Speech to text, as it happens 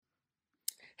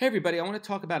Hey everybody, I want to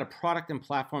talk about a product and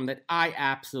platform that I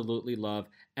absolutely love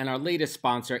and our latest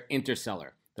sponsor,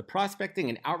 Interseller, the prospecting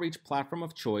and outreach platform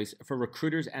of choice for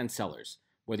recruiters and sellers.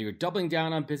 Whether you're doubling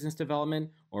down on business development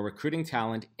or recruiting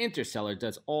talent, Interseller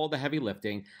does all the heavy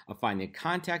lifting of finding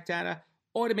contact data,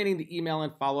 automating the email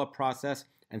and follow-up process,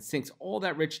 and syncs all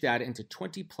that rich data into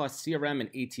 20 plus CRM and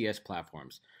ATS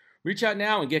platforms. Reach out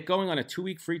now and get going on a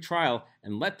 2-week free trial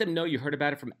and let them know you heard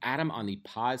about it from Adam on the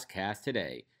podcast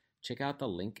today. Check out the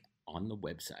link on the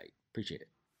website. Appreciate it.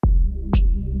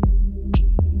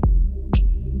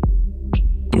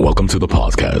 Welcome to the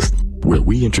podcast, where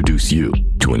we introduce you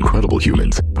to incredible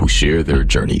humans who share their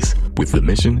journeys with the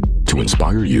mission to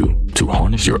inspire you to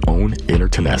harness your own inner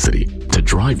tenacity to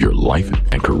drive your life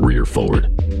and career forward.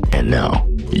 And now,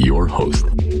 your host,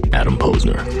 Adam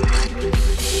Posner.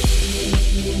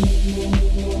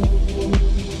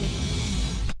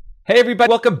 Hey everybody,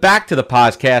 welcome back to the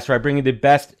podcast where I bring you the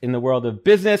best in the world of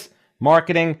business,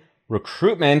 marketing,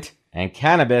 recruitment, and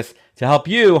cannabis to help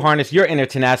you harness your inner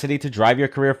tenacity to drive your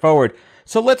career forward.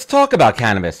 So let's talk about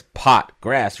cannabis, pot,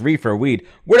 grass, reefer, weed,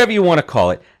 whatever you want to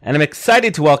call it. And I'm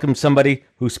excited to welcome somebody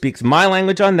who speaks my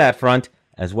language on that front,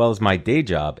 as well as my day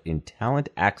job in talent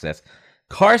access.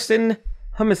 Karson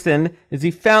Humiston is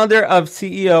the founder of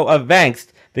CEO of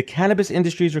Vangst, the cannabis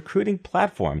industry's recruiting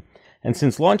platform. And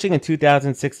since launching in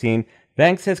 2016,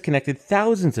 Vangst has connected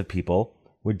thousands of people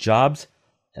with jobs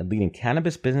at leading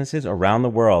cannabis businesses around the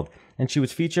world. And she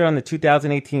was featured on the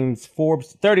 2018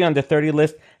 Forbes 30 Under 30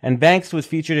 list, and Vangst was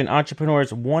featured in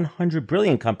Entrepreneur's 100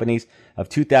 Brilliant Companies of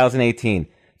 2018.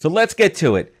 So let's get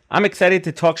to it. I'm excited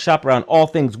to talk shop around all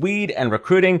things weed and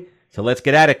recruiting. So let's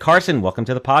get at it. Karson, welcome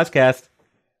to the podcast.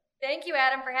 Thank you,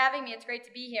 Adam, for having me. It's great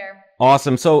to be here.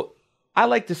 Awesome. So I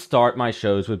like to start my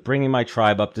shows with bringing my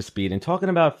tribe up to speed and talking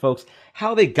about folks,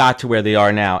 how they got to where they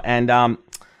are now. And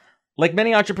like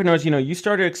many entrepreneurs, you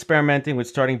started experimenting with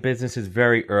starting businesses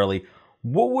very early.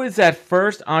 What was that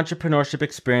first entrepreneurship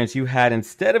experience you had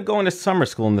instead of going to summer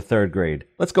school in the 3rd grade?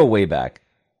 Let's go way back.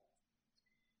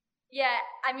 Yeah,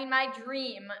 I mean, my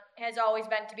dream has always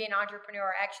been to be an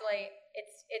entrepreneur. Actually,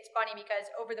 it's funny because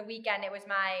over the weekend, it was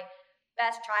my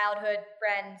best childhood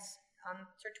friend's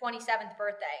it's her 27th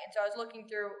birthday, and so I was looking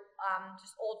through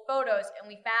just old photos, and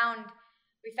we found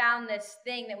this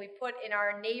thing that we put in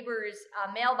our neighbors'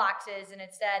 mailboxes, and it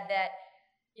said that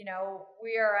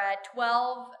we are a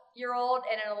 12-year-old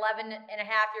and an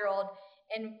 11-and-a-half-year-old,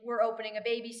 and we're opening a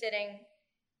babysitting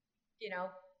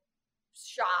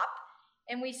shop,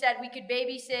 and we said we could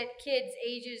babysit kids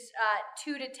ages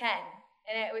 2 to 10,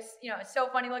 and it was it's so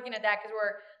funny looking at that because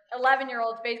we're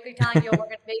 11-year-olds basically telling you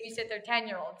we're going to babysit their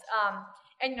 10-year-olds.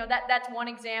 And that's one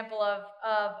example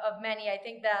of many. I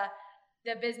think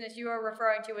the business you were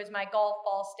referring to is my golf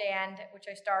ball stand, which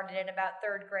I started in about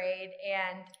 3rd grade.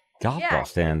 And golf ball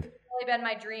stand. It's really been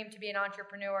my dream to be an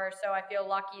entrepreneur. So I feel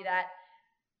lucky that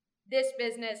this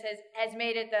business has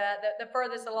made it the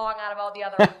furthest along out of all the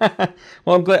other ones.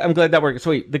 Well, I'm glad that worked. So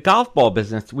wait, the golf ball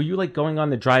business, were you like going on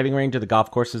the driving range of the golf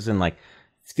courses and like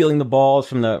stealing the balls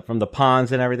from the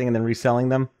ponds and everything and then reselling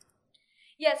them?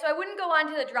 Yeah, so I wouldn't go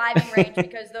onto the driving range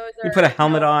because those are... You put a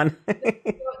helmet on?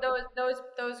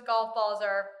 those golf balls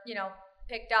are,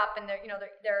 picked up and they're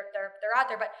out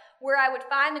there. But where I would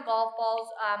find the golf balls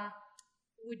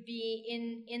would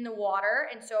be in the water.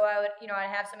 And so I would, I'd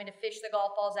have somebody to fish the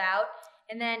golf balls out,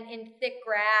 and then in thick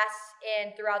grass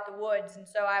and throughout the woods. And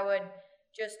so I would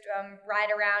just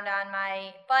ride around on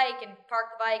my bike and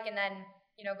park the bike and then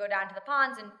go down to the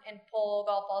ponds and pull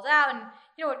golf balls out, and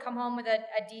would come home with a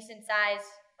decent size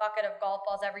bucket of golf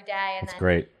balls every day, and That's then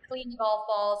great. Clean the golf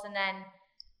balls and then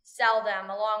sell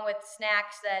them along with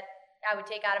snacks that I would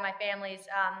take out of my family's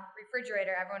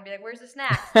refrigerator. Everyone would be like, "Where's the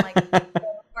snacks?" I'm like,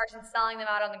 Carson's selling them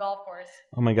out on the golf course.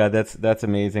 Oh my God, that's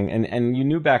amazing. And you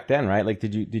knew back then, right? Like,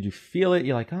 did you feel it?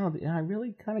 You're like, oh, yeah, I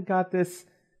really kind of got this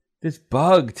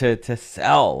bug to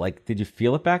sell. Like, did you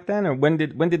feel it back then, or when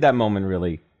did that moment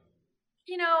really?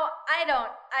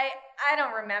 I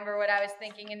don't remember what I was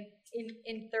thinking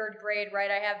in 3rd grade,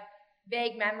 right? I have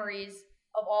vague memories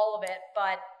of all of it,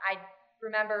 but I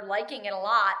remember liking it a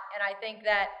lot. And I think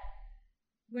that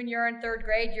when you're in 3rd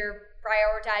grade, you're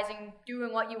prioritizing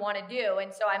doing what you want to do.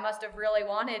 And so I must have really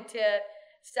wanted to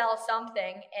sell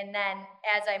something. And then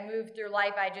as I moved through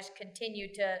life, I just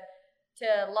continued to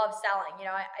love selling.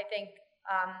 I think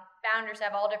founders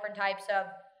have all different types of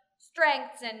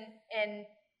strengths and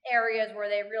areas where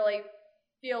they really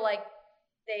feel like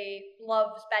they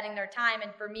love spending their time,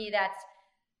 and for me that's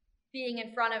being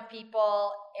in front of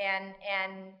people and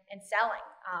selling.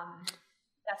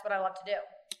 That's what I love to do.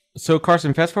 So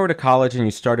Karson, fast forward to college and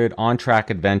you started On Track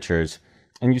Adventures.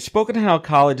 And you've spoken how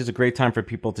college is a great time for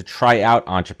people to try out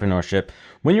entrepreneurship.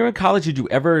 When you were in college, did you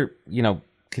ever,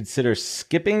 consider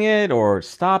skipping it or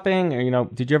stopping? Or,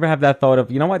 did you ever have that thought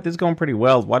of, you know what, this is going pretty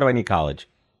well. Why do I need college?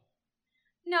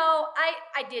 No,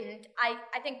 I didn't.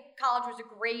 I think college was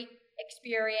a great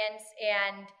experience.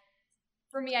 And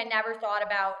for me, I never thought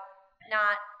about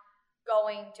not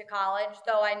going to college,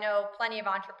 though I know plenty of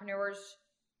entrepreneurs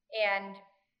and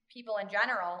people in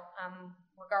general,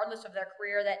 regardless of their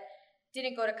career, that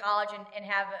didn't go to college and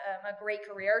have a great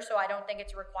career. So I don't think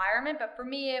it's a requirement. But for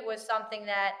me, it was something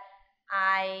that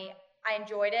I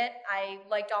enjoyed it. I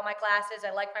liked all my classes.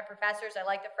 I liked my professors. I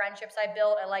liked the friendships I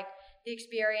built. I liked the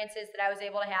experiences that I was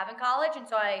able to have in college. And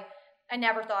so I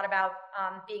never thought about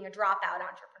being a dropout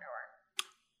entrepreneur.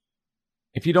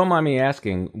 If you don't mind me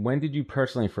asking, when did you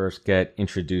personally first get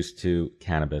introduced to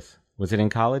cannabis? Was it in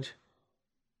college?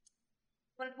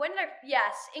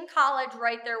 Yes, in college,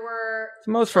 right, there were... It's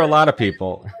most for a lot of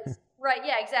people. Right,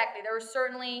 yeah, exactly. There was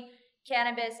certainly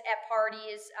cannabis at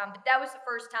parties, but that was the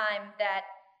first time that,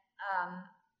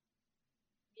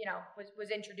 was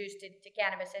introduced to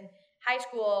cannabis. In high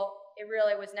school, it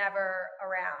really was never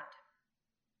around.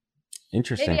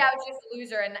 Interesting. Maybe I was just a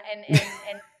loser and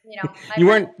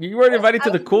you weren't invited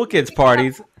to the cool kids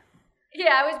parties.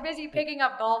 Yeah, I was busy picking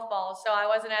up golf balls, so I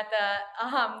wasn't at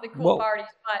the cool parties.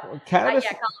 But cannabis,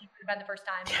 college would have been the first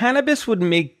time. Cannabis would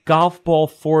make golf ball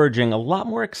foraging a lot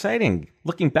more exciting.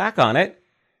 Looking back on it.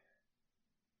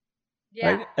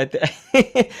 Yeah.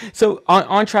 Right? So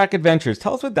on Track Adventures,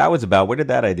 tell us what that was about. Where did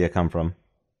that idea come from?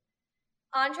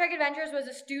 On Track Adventures was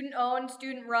a student-owned,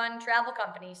 student-run travel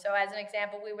company. So as an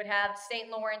example, we would have St.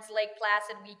 Lawrence Lake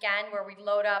Placid weekend where we'd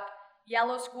load up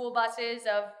yellow school buses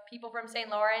of people from St.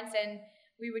 Lawrence, and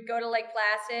we would go to Lake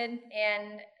Placid,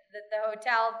 and the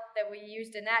hotel that we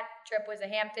used in that trip was a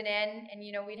Hampton Inn, and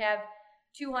we'd have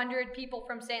 200 people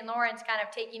from St. Lawrence kind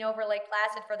of taking over Lake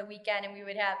Placid for the weekend, and we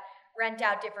would rent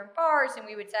out different bars, and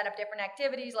we would set up different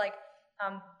activities like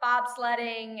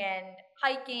bobsledding and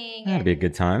hiking. That'd be a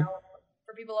good time.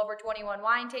 For people over 21,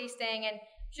 wine tasting, and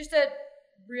just a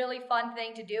really fun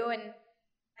thing to do, and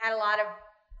had a lot of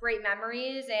great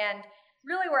memories. And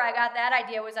really where I got that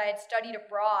idea was I had studied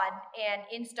abroad, and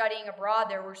in studying abroad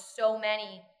there were so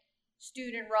many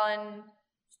student-run,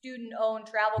 student-owned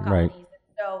travel companies.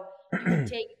 Right. So you would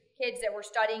take kids that were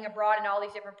studying abroad in all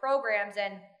these different programs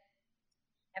and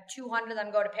have 200 of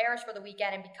them go to Paris for the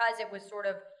weekend, and because it was sort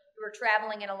of, we were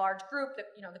traveling in a large group, that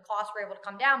the costs were able to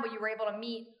come down, but you were able to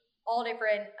meet all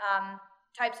different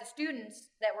types of students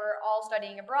that were all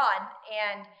studying abroad.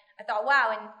 And I thought,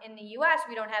 wow, in the U.S.,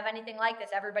 we don't have anything like this.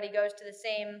 Everybody goes to the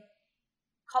same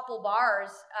couple bars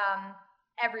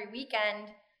every weekend.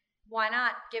 Why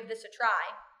not give this a try?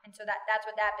 And so that's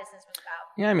what that business was about.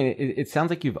 Yeah, I mean, it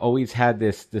sounds like you've always had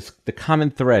the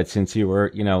common thread since you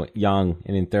were, young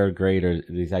and in third grade, or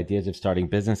these ideas of starting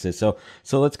businesses. So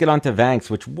let's get on to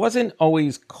Vangst, which wasn't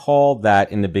always called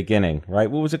that in the beginning, right?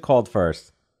 What was it called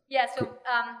first? Yeah, so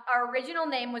our original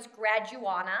name was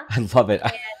Graduana. I love it.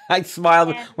 I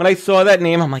smiled when I saw that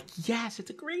name. I'm like, yes, it's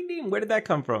a great name. Where did that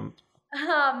come from?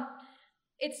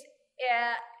 It's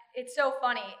so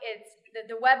funny. It's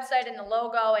the website and the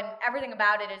logo and everything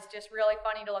about it is just really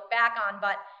funny to look back on.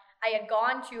 But I had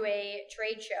gone to a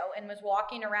trade show and was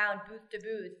walking around booth to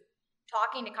booth,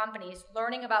 talking to companies,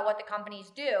 learning about what the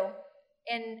companies do,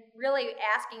 and really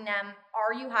asking them,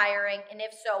 are you hiring? And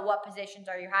if so, what positions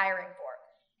are you hiring for?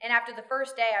 And after the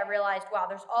first day, I realized, wow,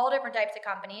 there's all different types of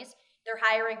companies. They're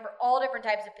hiring for all different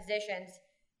types of positions.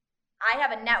 I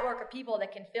have a network of people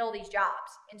that can fill these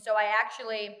jobs. And so I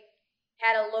actually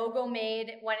had a logo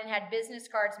made, went and had business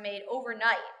cards made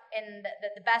overnight. And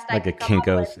the best I could come up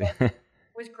with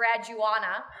was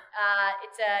Graduana.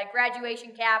 It's a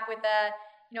graduation cap with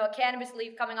a cannabis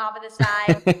leaf coming off of the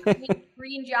side.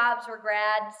 Green jobs for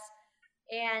grads.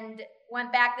 And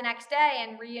went back the next day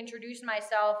and reintroduced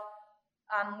myself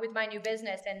with my new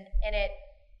business, and it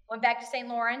went back to St.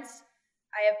 Lawrence.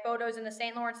 I have photos in the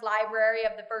St. Lawrence library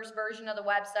of the first version of the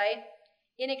website.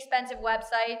 Inexpensive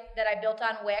website that I built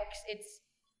on Wix. It's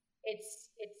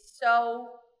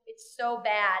so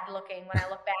bad looking when I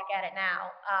look back at it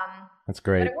now. That's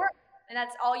great. But it worked, and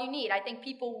that's all you need. I think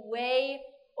people way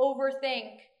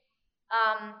overthink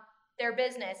their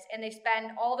business, and they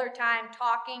spend all their time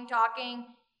talking,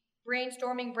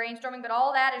 brainstorming, but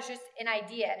all that is just an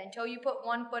idea. And until you put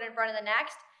one foot in front of the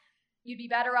next, you'd be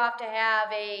better off to have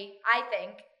I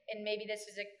think, and maybe this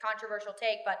is a controversial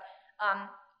take, but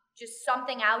just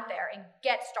something out there and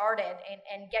get started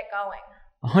and get going.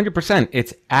 100%.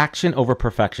 It's action over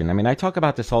perfection. I mean, I talk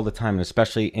about this all the time, and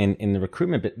especially in the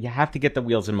recruitment, but you have to get the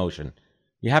wheels in motion.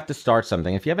 You have to start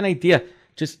something. If you have an idea,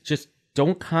 just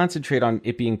don't concentrate on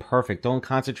it being perfect. Don't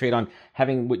concentrate on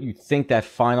having what you think that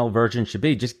final version should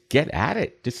be. Just get at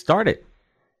it. Just start it.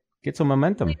 Get some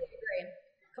momentum.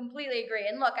 Completely agree.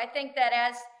 And look, I think that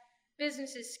as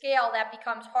businesses scale, that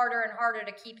becomes harder and harder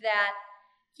to keep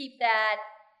that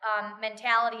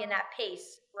mentality and that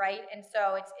pace, right? And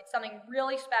so it's something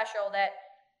really special that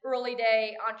early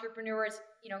day entrepreneurs,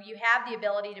 you have the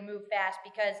ability to move fast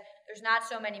because there's not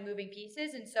so many moving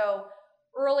pieces. And so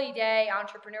early day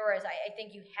entrepreneurs, I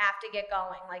think you have to get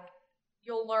going. Like,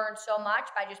 you'll learn so much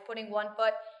by just putting one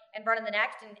foot in front of the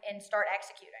next and start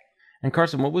executing. And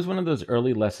Karson, what was one of those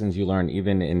early lessons you learned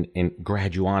even in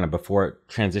Graduana before it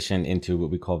transitioned into what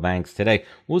we call Vangst today?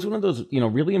 What was one of those,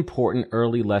 really important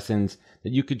early lessons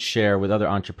that you could share with other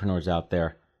entrepreneurs out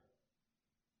there?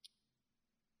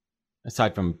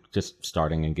 Aside from just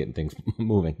starting and getting things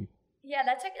moving. Yeah,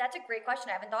 that's a great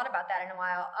question. I haven't thought about that in a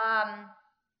while.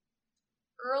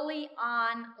 Early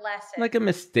on lesson. Like a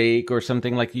mistake or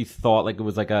something like you thought like it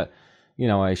was like a,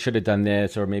 I should have done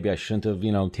this, or maybe I shouldn't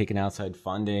have, taken outside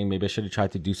funding. Maybe I should have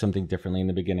tried to do something differently in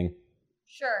the beginning.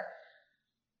 Sure.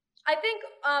 I think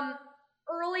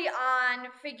early on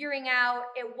figuring out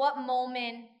at what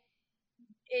moment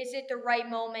is it the right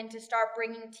moment to start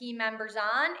bringing team members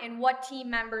on, and what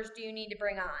team members do you need to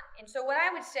bring on? And so what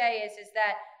I would say is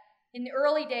that in the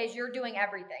early days, you're doing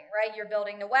everything, right? You're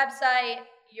building the website,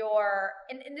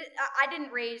 I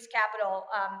didn't raise capital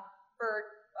for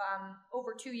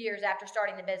over 2 years after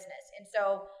starting the business. And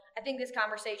so I think this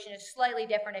conversation is slightly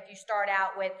different if you start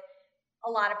out with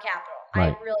a lot of capital.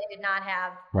 Right. I really did not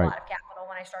have a lot of capital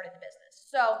when I started the business.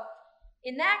 So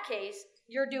in that case,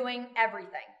 you're doing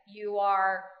everything. You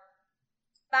are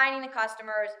finding the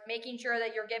customers, making sure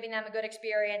that you're giving them a good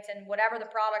experience, and whatever the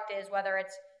product is, whether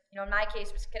it's, in my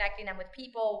case, was connecting them with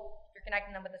people, if you're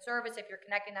connecting them with a service, if you're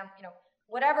connecting them,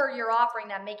 whatever you're offering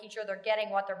them, making sure they're getting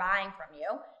what they're buying from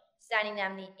you, sending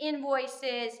them the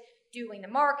invoices, doing the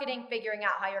marketing, figuring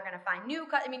out how you're going to find new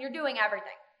customers. You're doing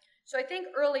everything. So I think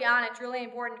early on, it's really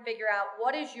important to figure out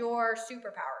what is your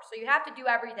superpower. So you have to do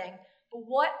everything, but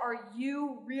what are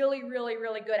you really, really,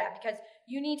 really good at? Because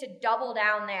you need to double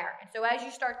down there. And so as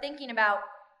you start thinking about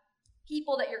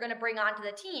people that you're going to bring onto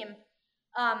the team,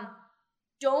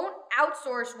 don't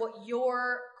outsource what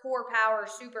your core power,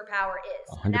 superpower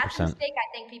is. 100%. And that's a mistake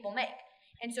I think people make.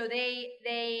 And so they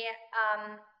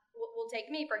will take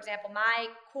me, for example. My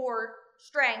core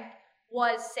strength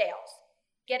was sales,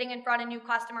 getting in front of new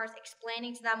customers,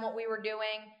 explaining to them what we were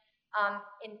doing,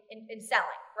 in selling,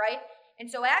 right? And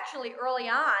so actually early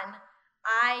on,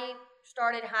 I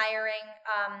started hiring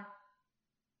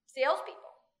salespeople.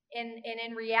 And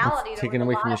in reality, there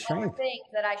was a lot of other things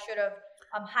that I should have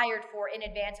hired for in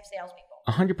advance of salespeople.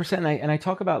 100%. And I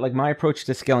talk about, like, my approach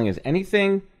to scaling is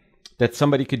anything that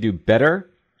somebody could do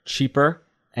better, cheaper,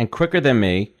 and quicker than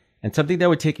me, and something that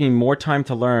would take me more time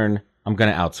to learn, I'm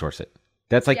going to outsource it.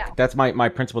 That's my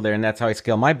principle there, and that's how I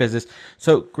scale my business.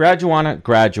 So Graduana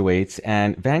graduates,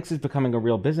 and Vangst is becoming a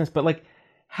real business. But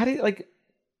how did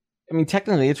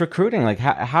technically it's recruiting.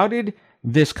 How did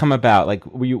this come about?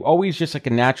 Were you always just like a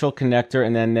natural connector,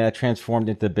 and then transformed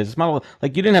into the business model? You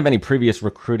didn't have any previous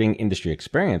recruiting industry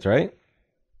experience, right?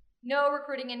 No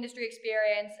recruiting industry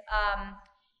experience.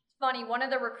 Funny, one of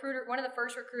the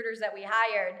first recruiters that we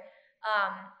hired,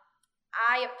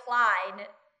 I applied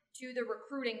to the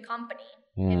recruiting company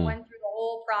and went through the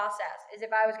whole process as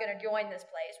if I was going to join this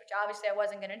place, which obviously I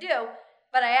wasn't going to do.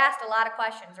 But I asked a lot of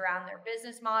questions around their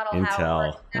business model, how it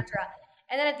works, etc.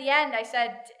 And then at the end, I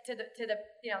said to the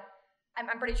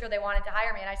I'm pretty sure they wanted to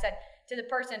hire me, and I said to the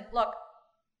person, look,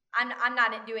 I'm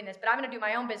not doing this, but I'm going to do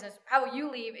my own business. How will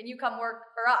you leave and you come work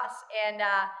for us? And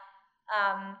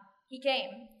he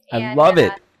came. I love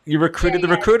it. You recruited the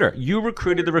recruiter. You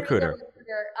recruited the recruiter.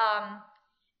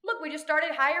 Look, we just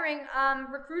started hiring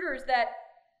recruiters that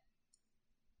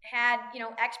had,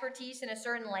 expertise in a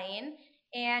certain lane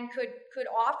and could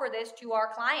offer this to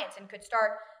our clients and could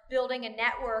start building a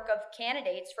network of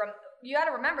candidates from. You got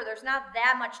to remember, there's not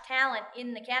that much talent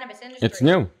in the cannabis industry. It's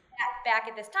new. Back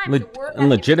at this time. So we're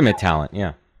legitimate talent,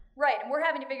 yeah. Right, and we're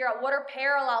having to figure out what are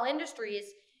parallel industries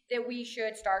that we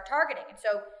should start targeting. And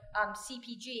so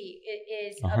CPG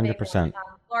is 100%. A big one.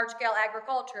 Large-scale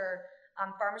agriculture,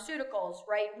 pharmaceuticals,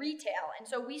 right, retail. And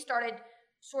so we started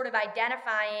sort of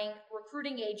identifying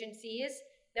recruiting agencies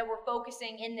that were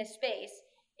focusing in this space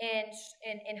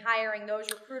and hiring those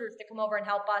recruiters to come over and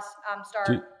help us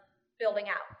start building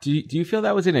out. Do you feel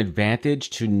that was an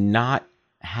advantage to not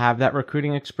have that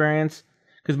recruiting experience?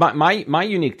 Because my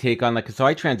unique take on so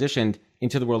I transitioned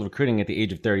into the world of recruiting at the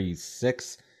age of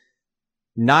 36,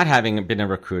 not having been a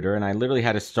recruiter, and I literally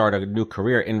had to start a new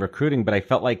career in recruiting, but I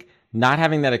felt like not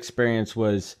having that experience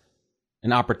was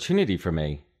an opportunity for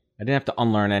me. I didn't have to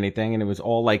unlearn anything, and it was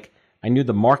all like I knew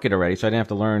the market already, so I didn't have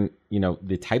to learn,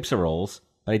 the types of roles,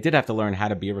 but I did have to learn how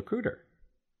to be a recruiter.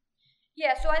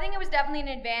 Yeah, so I think it was definitely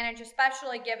an advantage,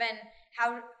 especially given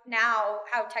how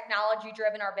technology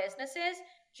driven our business is.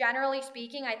 Generally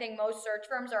speaking, I think most search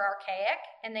firms are archaic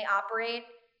and they operate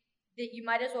that you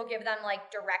might as well give them like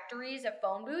directories of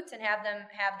phone booths and have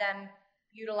them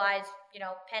utilize,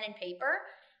 pen and paper.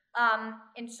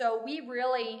 And so we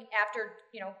really, after,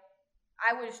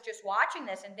 I was just watching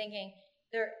this and thinking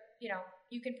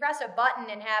you can press a button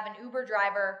and have an Uber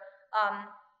driver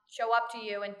show up to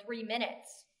you in 3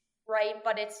 minutes, right?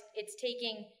 But it's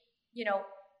taking,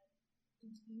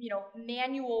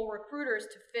 manual recruiters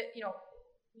to fit,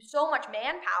 so much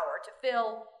manpower to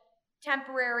fill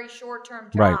temporary short-term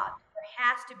jobs. Right. There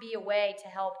has to be a way to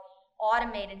help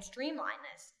automate and streamline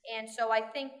this. And so I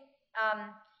think,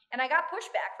 and I got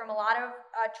pushback from a lot of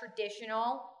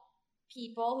traditional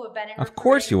people who have been in Of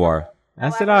course you are.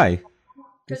 As did I.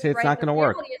 They say it's not going to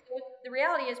work. The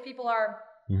reality is people are,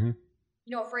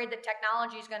 afraid that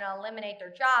technology is going to eliminate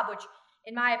their job, which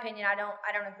in my opinion, I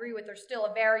don't agree with. There's still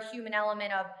a very human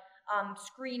element of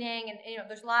screening, and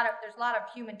there's a lot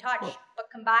of human touch, but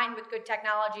combined with good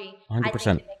technology, 100%. I think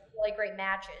it makes really great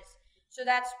matches. So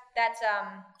that's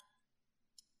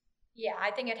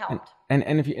I think it helped. And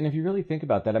if you really think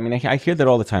about that, I mean, I hear that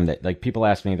all the time. That like people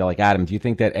ask me, they're like, Adam, do you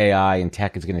think that AI and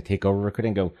tech is going to take over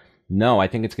recruiting? I go, no, I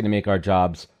think it's going to make our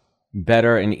jobs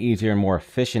better and easier and more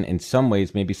efficient in some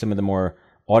ways. Maybe some of the more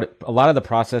a lot of the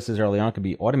processes early on could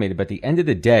be automated, but at the end of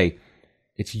the day,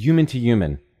 it's human to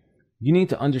human. You need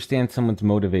to understand someone's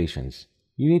motivations.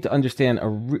 You need to understand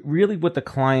really what the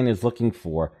client is looking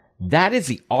for. That is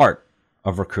the art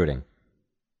of recruiting,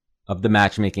 of the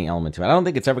matchmaking element to it. I don't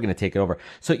think it's ever going to take it over.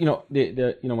 So,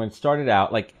 when it started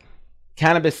out, like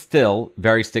cannabis still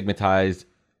very stigmatized,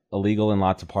 illegal in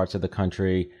lots of parts of the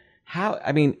country. How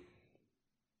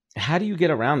do you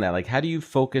get around that? Like, how do you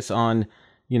focus on,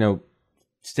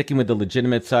 sticking with the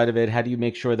legitimate side of it? How do you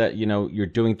make sure that, you're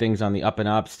doing things on the up and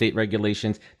up, state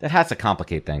regulations? That has to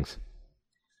complicate things.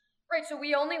 Right. So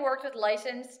we only worked with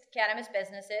licensed cannabis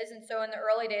businesses. And so in the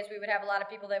early days, we would have a lot of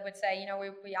people that would say,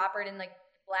 we operate in like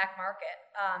black market.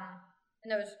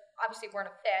 And those obviously weren't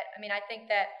a fit. I mean, I think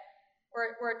that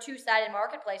we're a two-sided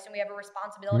marketplace and we have a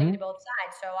responsibility to both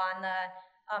sides. So on the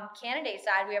candidate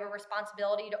side, we have a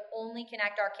responsibility to only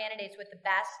connect our candidates with the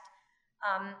best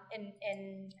up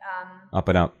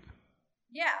and up.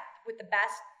 Yeah, with the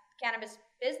best cannabis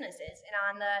businesses. And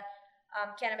on the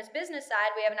cannabis business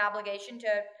side, we have an obligation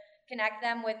to connect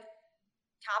them with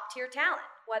top tier talent,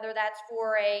 whether that's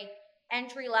for a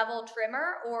entry level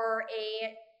trimmer or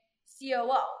a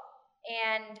COO.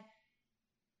 And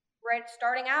we're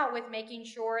starting out with making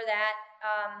sure that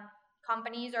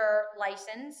companies are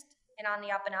licensed and on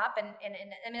the up and up. And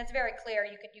I mean, it's very clear.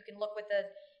 You can look with the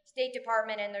State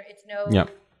Department and it's no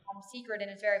secret and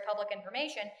it's very public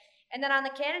information. And then on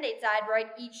the candidate side, right,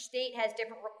 each state has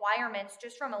different requirements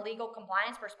just from a legal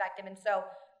compliance perspective. And so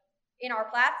in our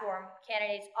platform,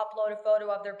 candidates upload a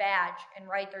photo of their badge, and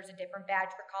right, there's a different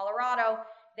badge for Colorado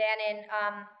than in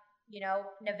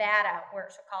Nevada,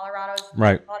 so Colorado's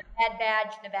right a head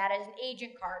badge, Nevada is an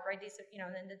agent card, right? These,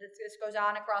 then this goes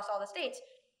on across all the states.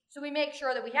 So we make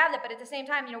sure that we have that, but at the same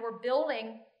time, we're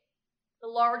building the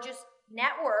largest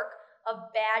network of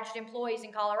badged employees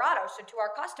in Colorado. So to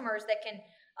our customers that can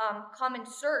come and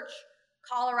search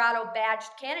Colorado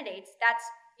badged candidates, that's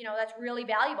really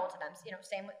valuable to them.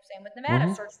 Same with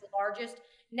Nevada. Search the largest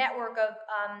network of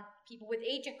people with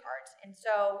agent cards, and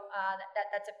so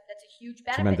that's a huge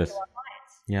benefit tremendous to our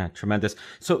clients. Yeah, tremendous.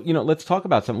 So let's talk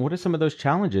about some. What are some of those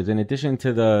challenges in addition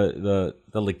to the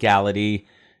legality,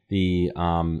 the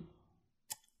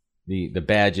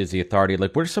badges, the authority?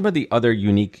 Like, what are some of the other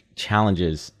unique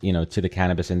challenges to the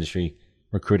cannabis industry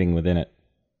recruiting within it?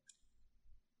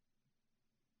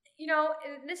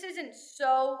 This isn't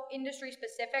so industry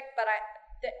specific, but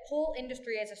the whole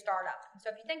industry is a startup. And so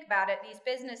if you think about it, these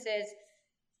businesses,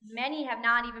 many have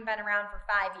not even been around for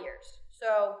 5 years.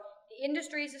 So the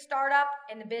industry is a startup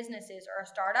and the businesses are a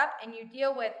startup, and you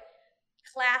deal with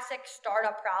classic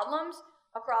startup problems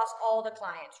across all the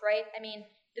clients, right? I mean,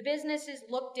 the businesses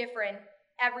look different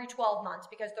every 12 months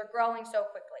because they're growing so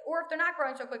quickly. Or if they're not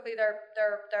growing so quickly, they're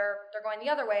going the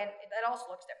other way, and that also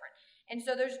looks different. And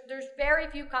so there's very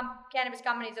few cannabis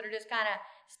companies that are just kind of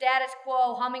status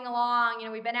quo, humming along.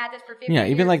 We've been at this for 50 years. Yeah,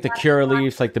 even like the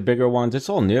Curaleafs, like the bigger ones, it's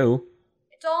all new.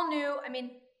 It's all new. I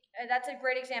mean, that's a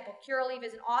great example. Curaleaf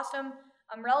is an awesome,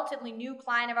 relatively new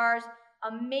client of ours.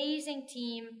 Amazing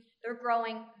team. They're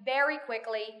growing very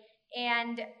quickly.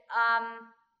 And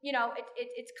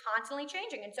it's constantly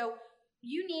changing. And so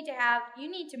you need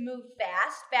to move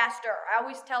faster. I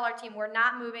always tell our team, we're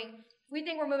not moving. If we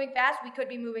think we're moving fast, we could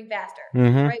be moving faster,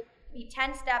 right? We be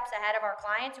 10 steps ahead of our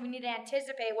clients, and we need to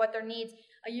anticipate what their needs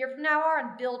a year from now are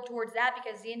and build towards that,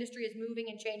 because the industry is moving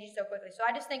and changing so quickly. So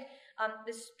I just think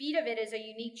the speed of it is a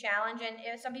unique challenge,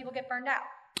 and some people get burned out.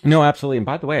 No, absolutely. And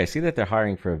by the way, I see that they're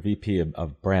hiring for a VP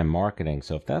of brand marketing.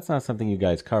 So if that's not something you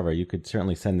guys cover, you could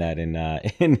certainly send that in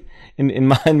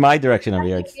my direction over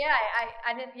here.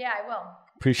 I will.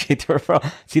 Appreciate the referral.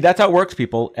 See, that's how it works,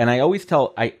 people. And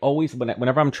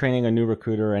whenever I'm training a new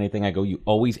recruiter or anything, I go, you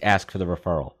always ask for the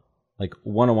referral, like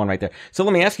one-on-one right there. So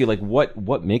let me ask you, like,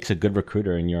 what makes a good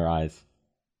recruiter in your eyes?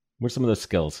 What are some of those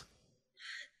skills?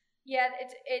 Yeah,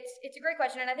 it's a great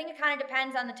question, and I think it kind of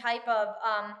depends on the type of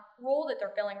role that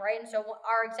they're filling, right? And so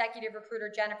our executive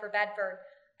recruiter, Jennifer Bedford,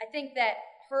 I think that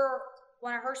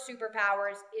one of her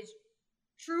superpowers is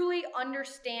truly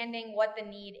understanding what the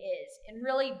need is and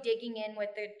really digging in with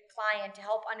the client to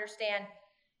help understand,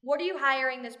 what are you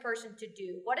hiring this person to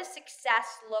do? What does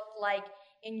success look like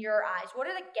in your eyes? What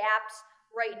are the gaps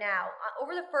right now?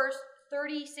 Over the first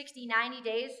 30, 60, 90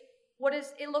 days, what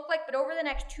does it look like? But over the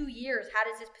next 2 years, how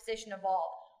does this position evolve?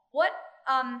 What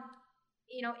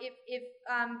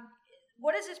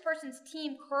does this person's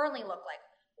team currently look like?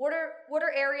 What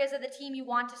are areas of the team you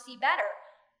want to see better?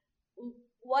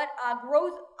 What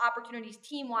growth opportunities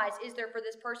team-wise is there for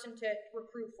this person to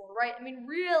recruit for, right? I mean,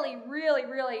 really, really,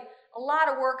 really a lot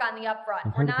of work on the upfront.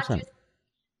 100%. We're not just,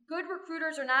 good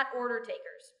recruiters are not order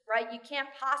takers, right? You can't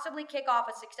possibly kick off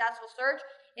a successful search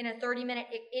in a 30-minute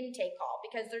intake call,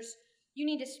 because you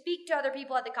need to speak to other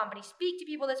people at the company, speak to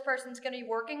people this person's going to be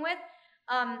working with.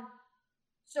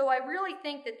 So I really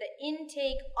think that the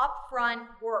intake upfront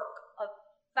work of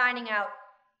finding out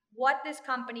what this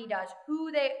company does,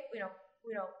 who they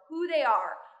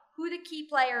are, who the key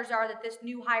players are that this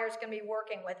new hire is going to be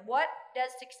working with, what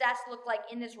does success look like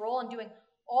in this role, and doing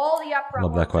all the upfront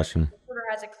Love work that question. so the recruiter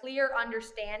has a clear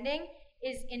understanding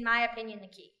is, in my opinion, the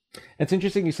key. It's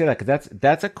interesting you say that, because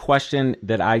that's a question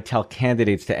that I tell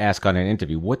candidates to ask on an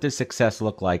interview. What does success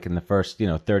look like in the first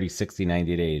 30, 60,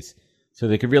 90 days? So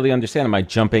they could really understand, am I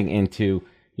jumping into,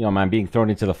 am I being thrown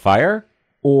into the fire?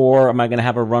 Or am I going to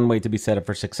have a runway to be set up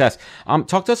for success?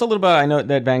 Talk to us a little bit. I know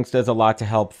that Vangst does a lot to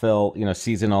help fill,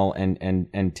 seasonal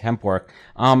and temp work.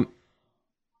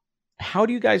 How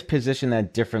do you guys position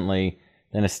that differently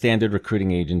than a standard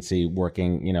recruiting agency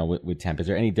working, with temp? Is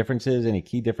there any differences, any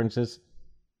key differences?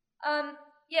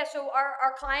 Yeah, so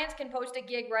our clients can post a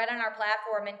gig right on our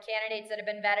platform, and candidates that have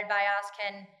been vetted by us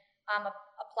can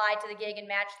apply to the gig and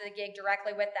match to the gig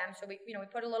directly with them. So we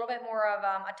put a little bit more of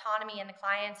autonomy in the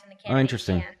clients and the candidates. Oh,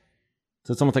 interesting.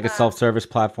 So it's almost like a self-service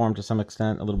platform to some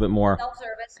extent, a little bit more.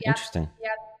 Self-service, yeah. Interesting.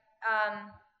 Yeah.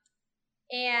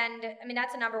 And I mean,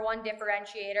 that's a number one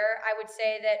differentiator. I would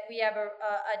say that we have a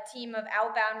team of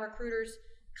outbound recruiters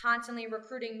constantly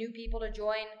recruiting new people to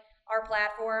join our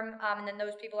platform, and then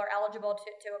those people are eligible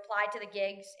to apply to the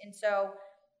gigs. And so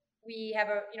we have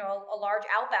a large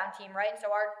outbound team, right? And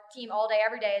so our team all day,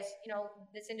 every day is,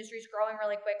 this industry is growing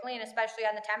really quickly, and especially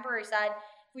on the temporary side,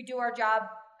 if we do our job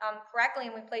correctly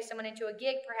and we place someone into a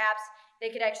gig, perhaps they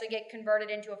could actually get converted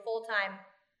into a full-time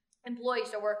employee.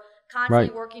 So we're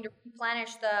constantly working to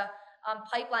replenish the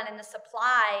pipeline and the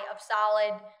supply of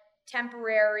solid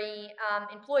temporary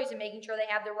employees, and making sure they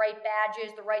have the right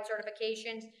badges, the right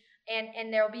certifications,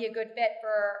 and there'll be a good fit for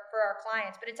our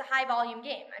clients. But it's a high volume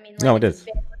game. I mean, no, it is.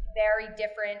 It's a very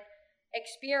different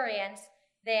experience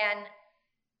than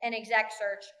an exec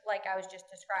search like I was just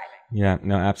describing. Yeah,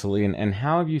 no, absolutely. And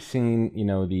how have you seen,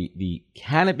 the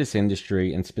cannabis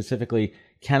industry, and specifically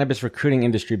cannabis recruiting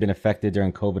industry, been affected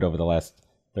during COVID over the last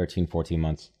 13, 14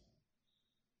 months?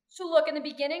 So look, in the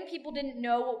beginning, people didn't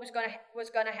know what was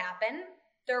going to happen.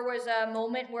 There was a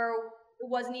moment where it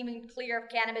wasn't even clear if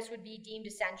cannabis would be deemed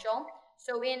essential.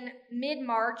 So in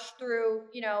mid-March through,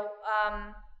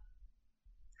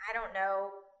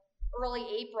 early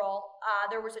April,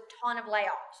 there was a ton of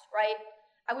layoffs, right?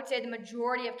 I would say the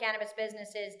majority of cannabis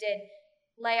businesses did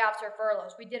layoffs or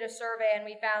furloughs. We did a survey and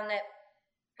we found that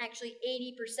actually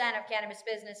 80% of cannabis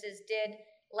businesses did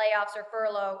layoffs or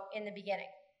furlough in the beginning.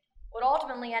 What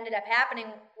ultimately ended up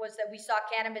happening was that we saw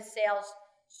cannabis sales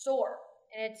soar.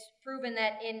 And it's proven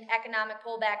that in economic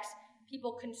pullbacks,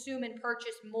 people consume and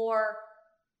purchase more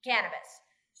cannabis.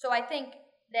 So I think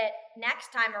that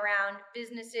next time around,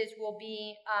 businesses will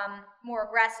be more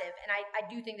aggressive. And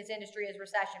I do think this industry is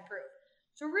recession-proof.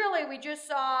 So really, we just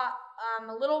saw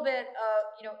a little bit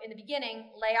of, in the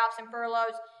beginning, layoffs and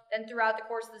furloughs. Then throughout the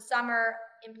course of the summer,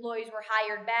 employees were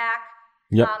hired back.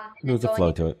 Yep. And There was a going flow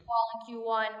into to it. fall in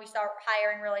Q1, we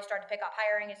really start to pick up.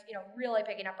 Hiring is, really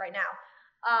picking up right now.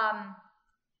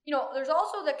 There's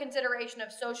also the consideration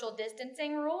of social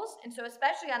distancing rules. And so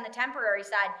especially on the temporary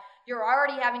side, you're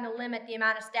already having to limit the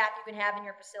amount of staff you can have in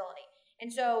your facility.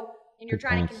 And you're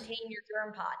trying to contain your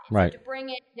germ pod. And right. So to bring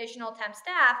in additional temp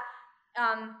staff,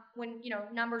 when,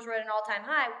 numbers were at an all-time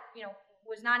high,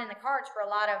 was not in the cards for a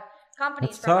lot of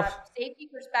companies. That's from tough. A safety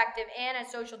perspective and a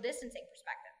social distancing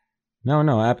perspective.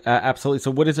 No, absolutely. So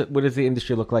what does the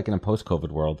industry look like in a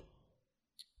post-COVID world?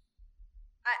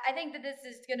 I think that this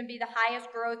is going to be the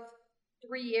highest growth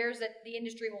 3 years that the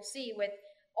industry will see, with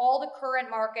all the current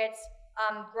markets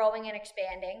growing and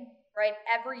expanding, right?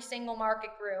 Every single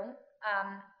market grew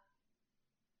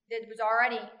that was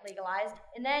already legalized.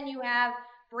 And then you have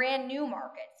brand new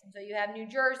markets. And so you have New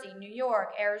Jersey, New York,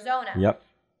 Arizona. Yep.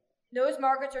 Those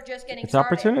markets are just getting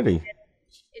started. It's opportunity.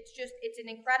 It's an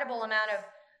incredible amount of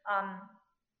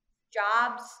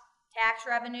jobs, tax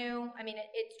revenue. I mean,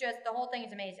 it's just, the whole thing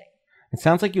is amazing. It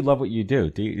sounds like you love what you do.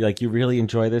 Do you really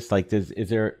enjoy this? Like, is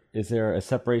there a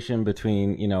separation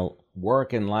between,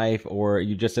 work and life, or are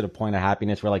you just at a point of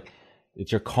happiness where like it's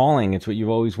your calling, it's what you've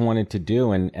always wanted to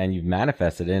do, and you've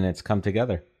manifested it and it's come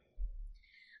together?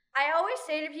 I always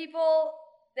say to people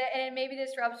that, and maybe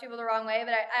this rubs people the wrong way,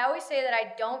 but I always say that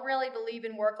I don't really believe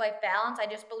in work-life balance. I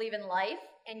just believe in life,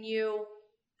 and you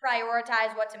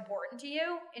prioritize what's important to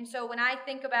you. And so when I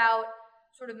think about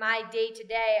sort of my day to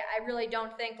day, I really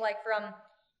don't think like from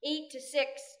 8 to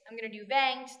 6, I'm going to do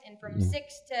Vangst, and from 6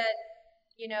 to,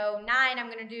 9, I'm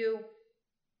going to do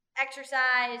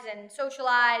exercise and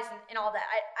socialize and all that.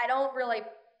 I don't really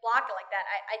block it like that.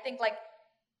 I think like,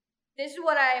 this is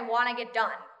what I want to get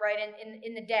done, right,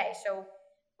 in the day. So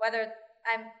whether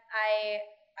I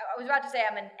was about to say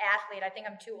I'm an athlete. I think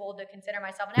I'm too old to consider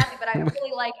myself an athlete, but I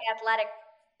really like athletic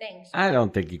things. So I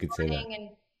don't think you could say that. And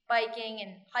biking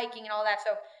and hiking and all that.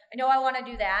 So I know I want to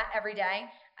do that every day.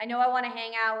 I know I want to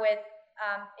hang out with,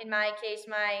 in my case,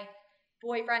 my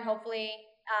boyfriend, hopefully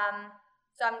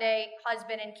someday,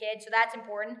 husband and kids. So that's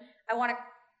important. I want to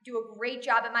do a great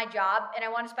job at my job, and I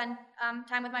want to spend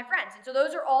time with my friends. And so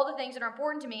those are all the things that are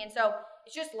important to me. And so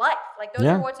it's just life. Like, those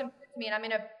are what's important to me, and I'm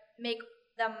going to make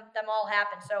them all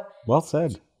happen. So well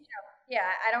said. Yeah,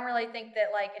 I don't really think that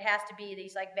like it has to be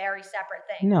these like very separate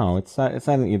things. No, it's not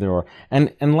an either or.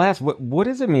 And last, what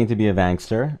does it mean to be a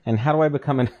Vangster, and how do I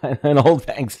become an old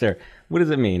Vangster? What does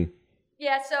it mean?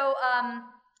 Yeah, so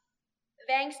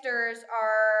Vangsters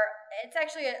are, it's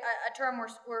actually a term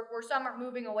we're some are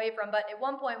moving away from, but at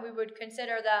one point we would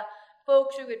consider the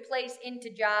folks who would place into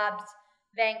jobs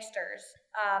Vangsters.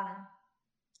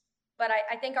 But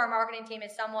I think our marketing team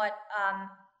is somewhat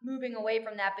moving away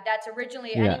from that, but that's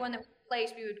originally anyone that we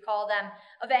place, we would call them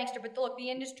a Vangster. But look, the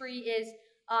industry is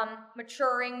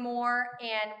maturing more,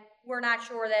 and we're not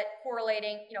sure that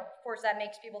correlating, of course that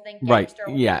makes people think gangster.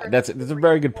 Right. Yeah, that's a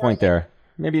very good point there.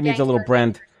 Maybe it needs a little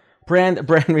brand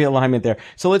realignment there.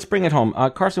 So let's bring it home.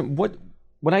 Karson,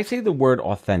 when I say the word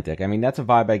authentic, I mean, that's a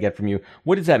vibe I get from you.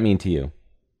 What does that mean to you?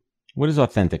 What does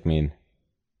authentic mean?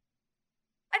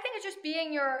 I think it's just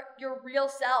being your real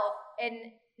self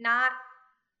and not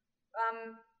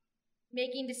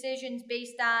making decisions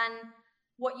based on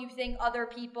what you think other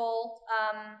people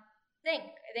think.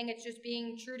 I think it's just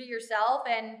being true to yourself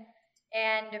and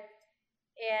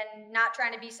not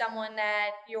trying to be someone that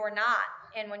you're not.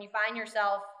 And when you find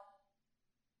yourself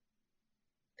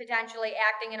potentially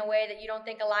acting in a way that you don't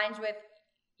think aligns with,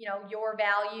 your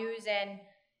values, and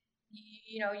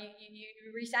you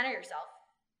recenter yourself.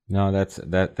 No,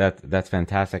 that's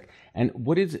fantastic. And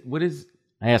what is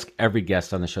I ask every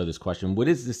guest on the show this question: what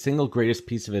is the single greatest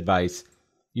piece of advice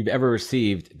you've ever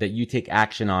received that you take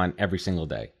action on every single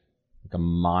day? Like a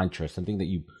mantra, something that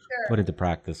you put into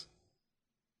practice.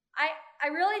 I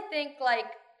really think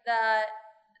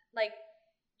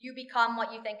you become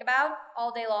what you think about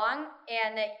all day long,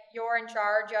 and that you're in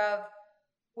charge of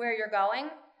where you're going,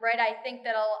 right? I think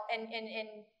that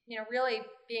really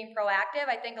being proactive.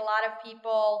 I think a lot of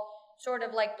people sort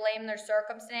of like blame their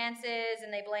circumstances,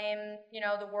 and they blame,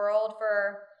 the world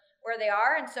for where they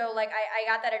are. And so like, I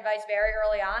got that advice very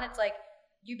early on. It's like,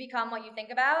 you become what you think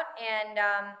about, and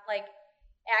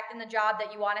act in the job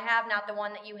that you want to have, not the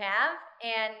one that you have.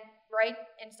 And right.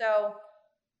 And so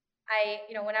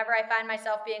whenever I find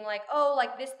myself being like, oh,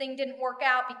 like this thing didn't work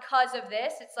out because of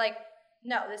this, it's like,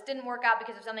 no, this didn't work out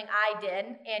because of something I did,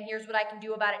 and here's what I can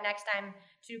do about it next time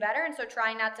to do better. And so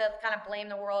trying not to kind of blame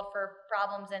the world for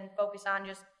problems, and focus on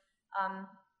just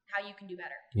how you can do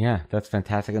better. Yeah, that's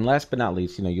fantastic. And last but not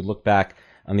least, you look back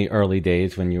on the early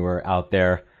days when you were out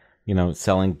there,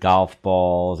 selling golf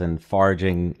balls and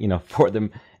foraging, for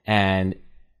them. and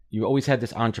you always had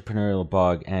this entrepreneurial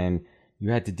bug, and you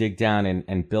had to dig down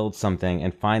and build something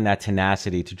and find that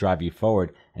tenacity to drive you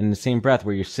forward. And in the same breath,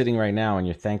 where you're sitting right now and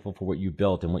you're thankful for what you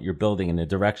built and what you're building in the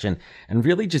direction, and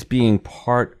really just being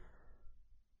part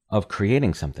of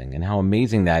creating something and how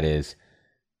amazing that is.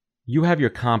 You have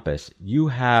your compass. You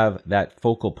have that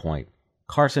focal point.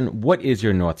 Karson, what is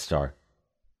your North Star?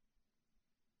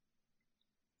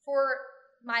 For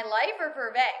my life or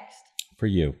for Vangst? For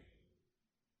you.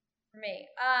 For me.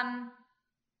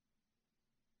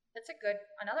 That's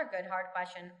another good hard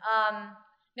question.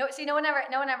 No one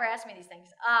ever asked me these things.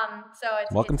 So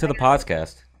welcome to the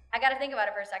podcast. I got to think about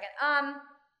it for a second.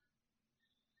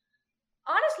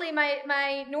 Honestly,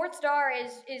 my North Star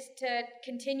is to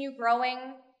continue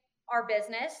growing our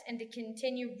business and to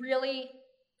continue really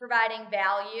providing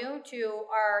value to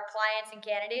our clients and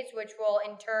candidates, which will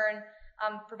in turn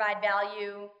provide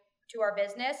value to our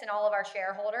business and all of our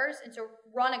shareholders. And so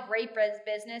run a great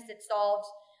business that solves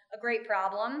a great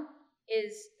problem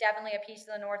is definitely a piece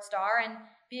of the North Star, and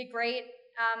be a great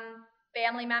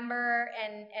family member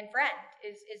and friend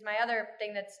is my other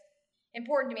thing that's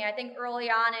important to me. I think early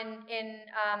on in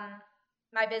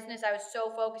my business, I was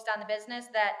so focused on the business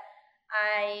that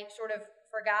I sort of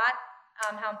forgot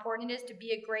how important it is to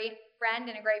be a great friend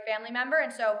and a great family member.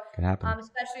 And so,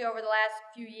 especially over the last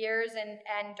few years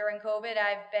and during COVID,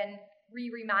 I've been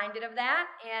reminded of that,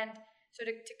 and so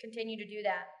to continue to do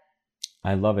that.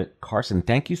 I love it. Karson,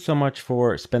 thank you so much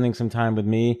for spending some time with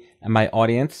me and my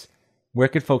audience. Where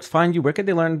could folks find you? Where could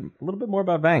they learn a little bit more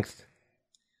about Vangst?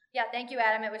 Yeah, thank you,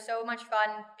 Adam. It was so much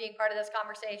fun being part of this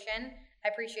conversation. I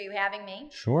appreciate you having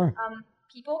me. Sure.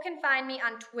 People can find me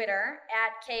on Twitter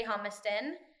at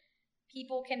Humiston.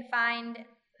 People can find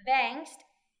Vangst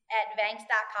at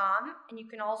Vangst.com. And you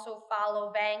can also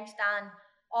follow Vangst on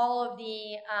all of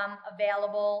the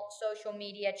available social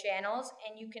media channels.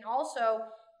 And you can also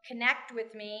connect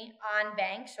with me on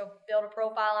Vangst. So build a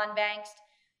profile on Vangst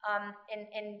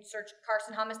and search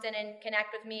Karson Humiston and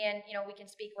connect with me, and we can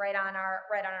speak right on our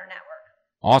network.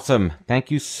 Awesome.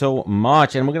 Thank you so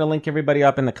much. And we're going to link everybody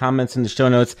up in the comments in the show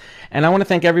notes. And I want to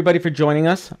thank everybody for joining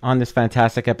us on this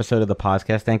fantastic episode of the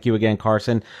podcast. Thank you again,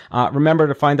 Karson. Remember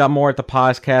to find out more at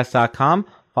thepodcast.com.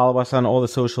 Follow us on all the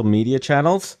social media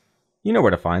channels. You know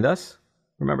where to find us.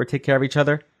 Remember, take care of each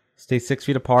other, stay 6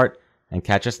 feet apart, and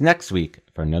catch us next week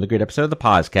for another great episode of the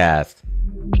podcast.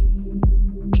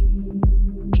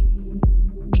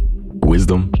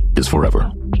 Wisdom is forever,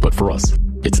 but for us,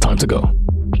 it's time to go.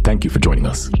 Thank you for joining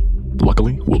us.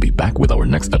 Luckily, we'll be back with our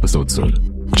next episode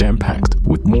soon, jam-packed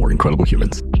with more incredible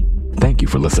humans. Thank you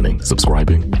for listening,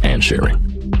 subscribing, and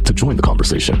sharing. To join the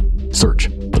conversation, search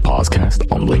the podcast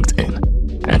on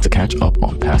LinkedIn. And to catch up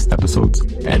on past episodes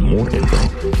and more info,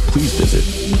 please visit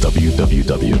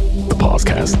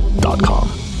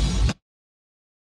www.thepodcast.com.